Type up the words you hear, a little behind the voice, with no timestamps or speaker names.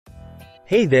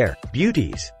Hey there,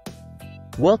 beauties!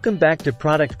 Welcome back to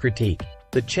Product Critique,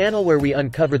 the channel where we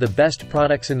uncover the best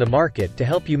products in the market to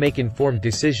help you make informed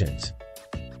decisions.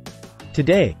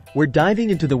 Today, we're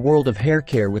diving into the world of hair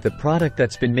care with a product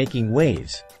that's been making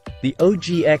waves. The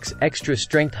OGX Extra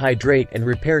Strength Hydrate and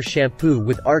Repair Shampoo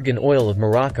with Argan Oil of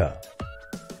Morocco.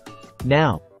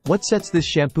 Now, what sets this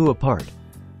shampoo apart?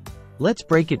 Let's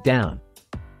break it down.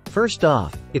 First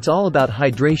off, it's all about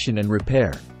hydration and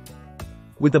repair.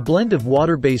 With a blend of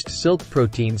water-based silk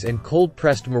proteins and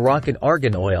cold-pressed Moroccan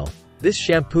argan oil, this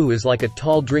shampoo is like a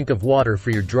tall drink of water for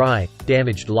your dry,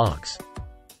 damaged locks.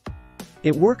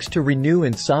 It works to renew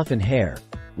and soften hair,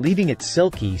 leaving it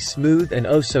silky, smooth, and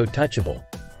oh so touchable.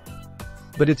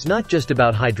 But it's not just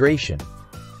about hydration.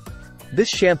 This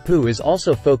shampoo is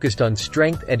also focused on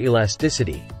strength and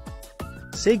elasticity.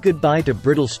 Say goodbye to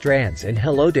brittle strands and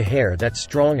hello to hair that's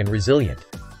strong and resilient.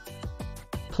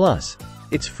 Plus,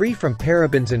 it's free from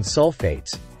parabens and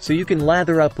sulfates, so you can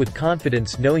lather up with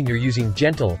confidence knowing you're using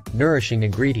gentle, nourishing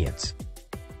ingredients.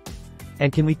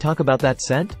 And can we talk about that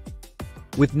scent?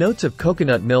 With notes of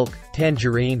coconut milk,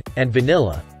 tangerine, and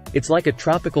vanilla, it's like a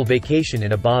tropical vacation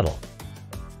in a bottle.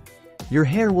 Your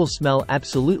hair will smell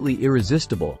absolutely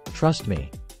irresistible, trust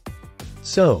me.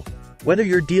 So, whether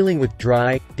you're dealing with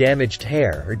dry, damaged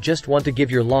hair or just want to give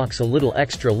your locks a little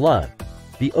extra love,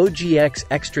 the OGX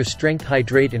Extra Strength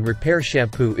Hydrate and Repair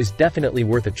Shampoo is definitely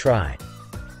worth a try.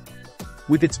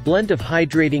 With its blend of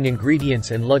hydrating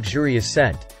ingredients and luxurious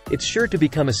scent, it's sure to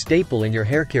become a staple in your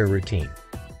hair care routine.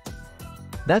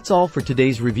 That's all for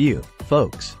today's review,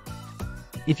 folks.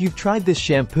 If you've tried this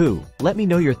shampoo, let me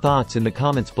know your thoughts in the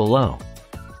comments below.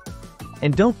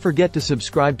 And don't forget to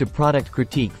subscribe to Product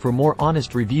Critique for more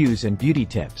honest reviews and beauty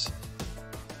tips.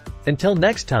 Until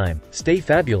next time, stay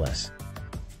fabulous.